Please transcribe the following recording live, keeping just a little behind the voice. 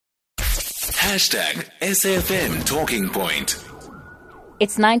Hashtag SFM Talking Point.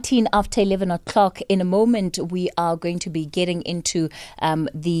 It's 19 after 11 o'clock. In a moment, we are going to be getting into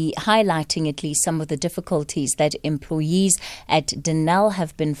the highlighting at least some of the difficulties that employees at Denel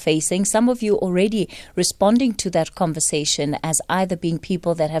have been facing. Some of you already responding to that conversation as either being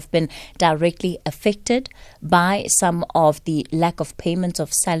people that have been directly affected by some of the lack of payment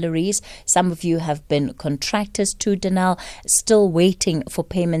of salaries. Some of you have been contractors to Denel, still waiting for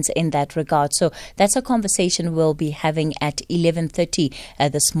payments in that regard. So that's a conversation we'll be having at 11:30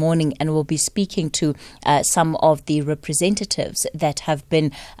 this morning, and we'll be speaking to some of the representatives that have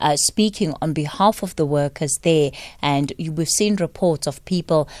been speaking on behalf of the workers there. And we've seen reports of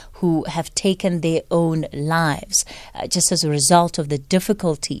people who have taken their own lives just as a result of the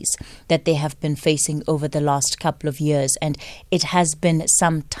difficulties that they have been facing over the last couple of years. And it has been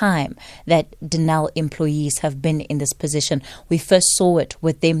some time that Denel employees have been in this position. We first saw it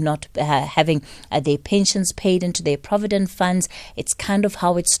with them not having their pensions paid into their provident funds. It's kind of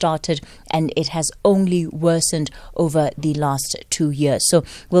how it started, and it has only worsened over the last 2 years. So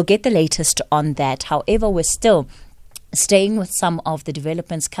we'll get the latest on that. However, we're still staying with some of the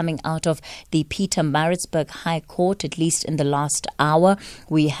developments coming out of the Pietermaritzburg High Court, at least in the last hour.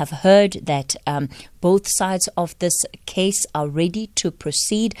 We have heard that both sides of this case are ready to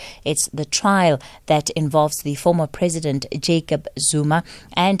proceed. It's the trial that involves the former president, Jacob Zuma,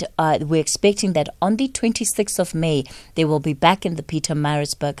 and we're expecting that on the 26th of May, they will be back in the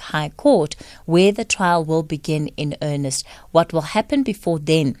Pietermaritzburg High Court, where the trial will begin in earnest. What will happen before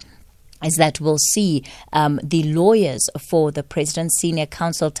then is that we'll see the lawyers for the President's Senior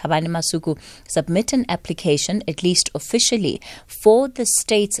Counsel, Thabani Masuku, submit an application, at least officially, for the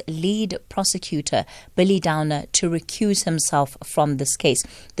state's lead prosecutor, Billy Downer, to recuse himself from this case.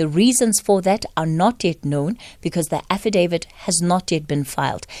 The reasons for that are not yet known because the affidavit has not yet been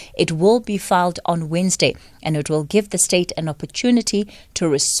filed. It will be filed on Wednesday, and it will give the state an opportunity to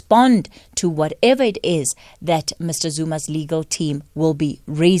respond to whatever it is that Mr. Zuma's legal team will be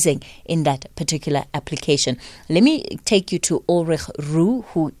raising in that particular application. Let me take you to Ulrich Roux,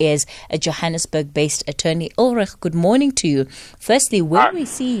 who is a Johannesburg-based attorney. Ulrich, good morning to you. Firstly, when we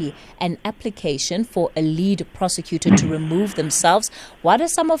see an application for a lead prosecutor to remove themselves, what are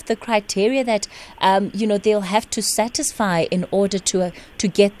some of the criteria that they'll have to satisfy in order to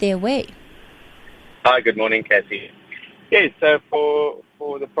get their way? Hi, good morning, Kathy. Yes, so for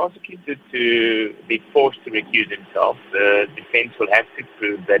the prosecutor to be forced to recuse himself, the defense will have to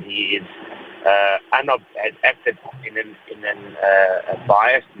prove that he is has acted in a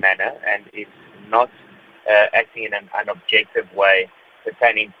biased manner and is not acting in an unobjective way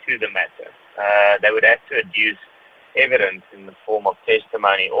pertaining to the matter. They would have to adduce evidence in the form of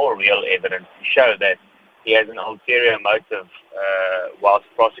testimony or real evidence to show that he has an ulterior motive whilst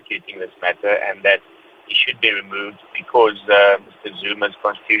prosecuting this matter, and that he should be removed because Mr. Zuma's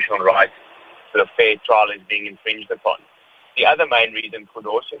constitutional right to a fair trial is being infringed upon. The other main reason could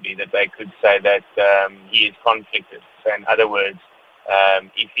also be that they could say that he is conflicted. So in other words,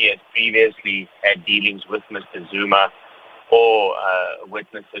 if he has previously had dealings with Mr. Zuma or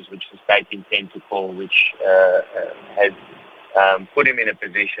witnesses which the state intend to call, which has put him in a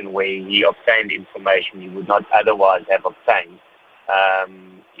position where he obtained information he would not otherwise have obtained,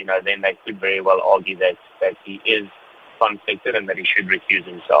 then they could very well argue that he is conflicted and that he should recuse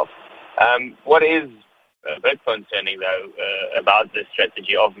himself. What is a bit concerning, though, about the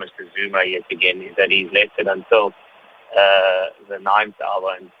strategy of Mr. Zuma yet again is that he's left it until the 9th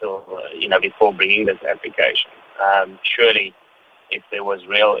hour before bringing this application. Surely, if there was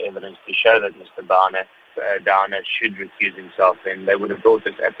real evidence to show that Mr. Downer should recuse himself, then they would have brought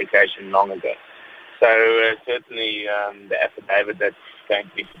this application long ago. So certainly the affidavit that's going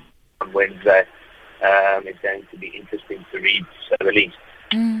to be on Wednesday is going to be interesting to read, to say the least.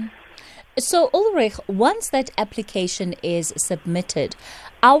 So, Ulrich, once that application is submitted,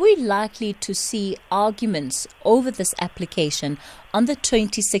 are we likely to see arguments over this application on the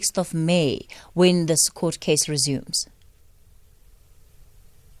 26th of May when this court case resumes?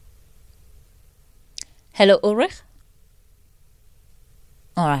 Hello, Ulrich?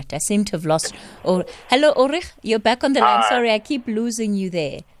 All right, I seem to have lost. Hello, Ulrich, you're back on the line. Sorry, I keep losing you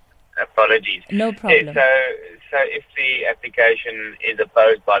there. Apologies. No problem. So if the application is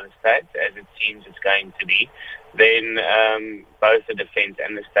opposed by the state, as it seems it's going to be, then both the defense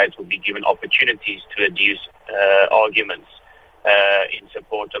and the state will be given opportunities to adduce arguments in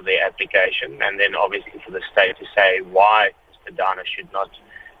support of their application, and then obviously for the state to say why Mr. Downer should not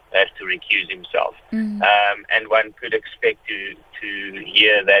have to recuse himself. And one could expect to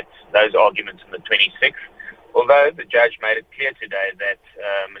hear that those arguments on the 26th, although the judge made it clear today that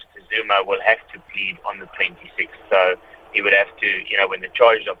Mr. Zuma will have to plead on the 26th. So he would have to, when the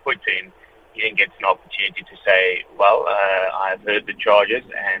charges are put in, he then gets an opportunity to say, well, I've heard the charges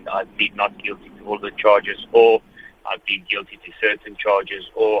and I plead not guilty to all the charges, or I plead guilty to certain charges,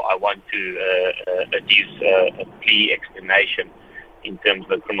 or I want to adduce a plea explanation in terms of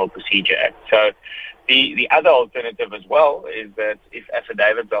the Criminal Procedure Act. So the other alternative as well is that if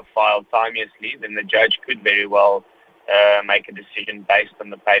affidavits are filed timeously, then the judge could very well make a decision based on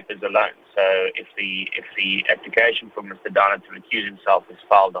the papers alone. So if the application for Mr. Dana to recuse himself is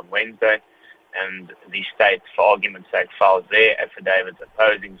filed on Wednesday, and the state, for argument's sake, files their affidavits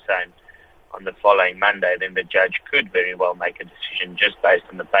opposing same on the following Monday, then the judge could very well make a decision just based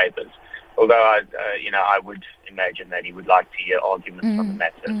on the papers. Although I would imagine that he would like to hear arguments on the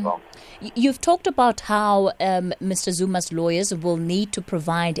matter as well. You've talked about how Mr. Zuma's lawyers will need to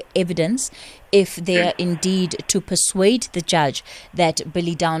provide evidence if they are indeed to persuade the judge that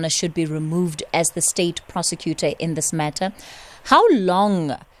Billy Downer should be removed as the state prosecutor in this matter. How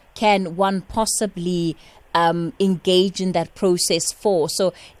long can one possibly engage in that process for?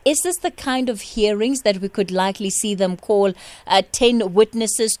 So is this the kind of hearings that we could likely see them call 10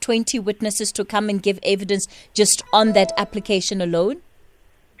 witnesses, 20 witnesses to come and give evidence just on that application alone?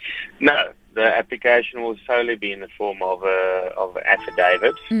 No, the application will solely be in the form of an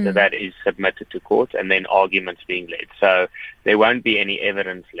affidavit that is submitted to court and then arguments being led. So there won't be any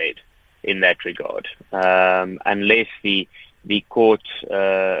evidence led in that regard, unless the court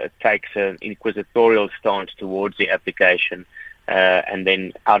takes an inquisitorial stance towards the application, and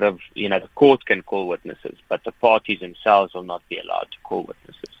then the court can call witnesses, but the parties themselves will not be allowed to call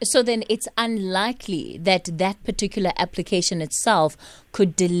witnesses. So then it's unlikely that that particular application itself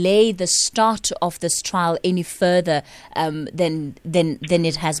could delay the start of this trial any further than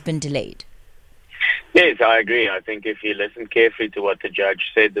it has been delayed. Yes, I agree. I think if you listen carefully to what the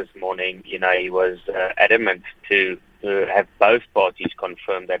judge said this morning, he was adamant to have both parties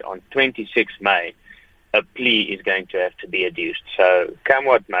confirm that on 26 May, a plea is going to have to be adduced. So come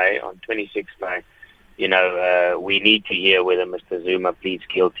what may, on 26 May, we need to hear whether Mr. Zuma pleads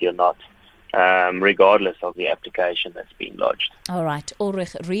guilty or not, regardless of the application that's been lodged. All right.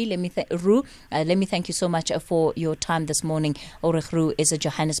 Ulrich Roux, let me thank you so much for your time this morning. Ulrich Roux is a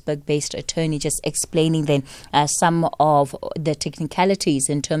Johannesburg-based attorney, just explaining then some of the technicalities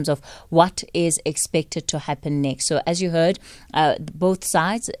in terms of what is expected to happen next. So as you heard, both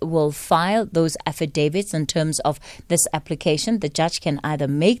sides will file those affidavits in terms of this application. The judge can either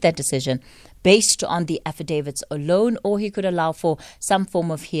make that decision based on the affidavits alone, or he could allow for some form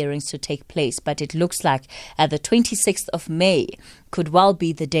of hearings to take place. But it looks like the 26th of May could well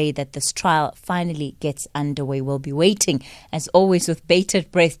be the day that this trial finally gets underway. We'll be waiting, as always, with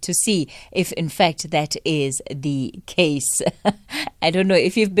bated breath to see if, in fact, that is the case. I don't know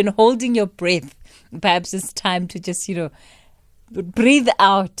if you've been holding your breath. Perhaps it's time to just, breathe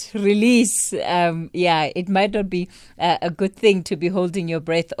out, release. It might not be a good thing to be holding your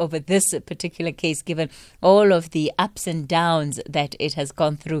breath over this particular case, given all of the ups and downs that it has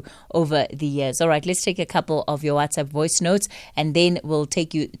gone through over the years. All right, let's take a couple of your WhatsApp voice notes, and then we'll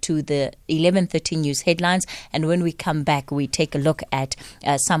take you to the 11:30 news headlines. And when we come back, we take a look at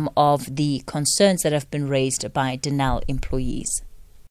some of the concerns that have been raised by Denel employees.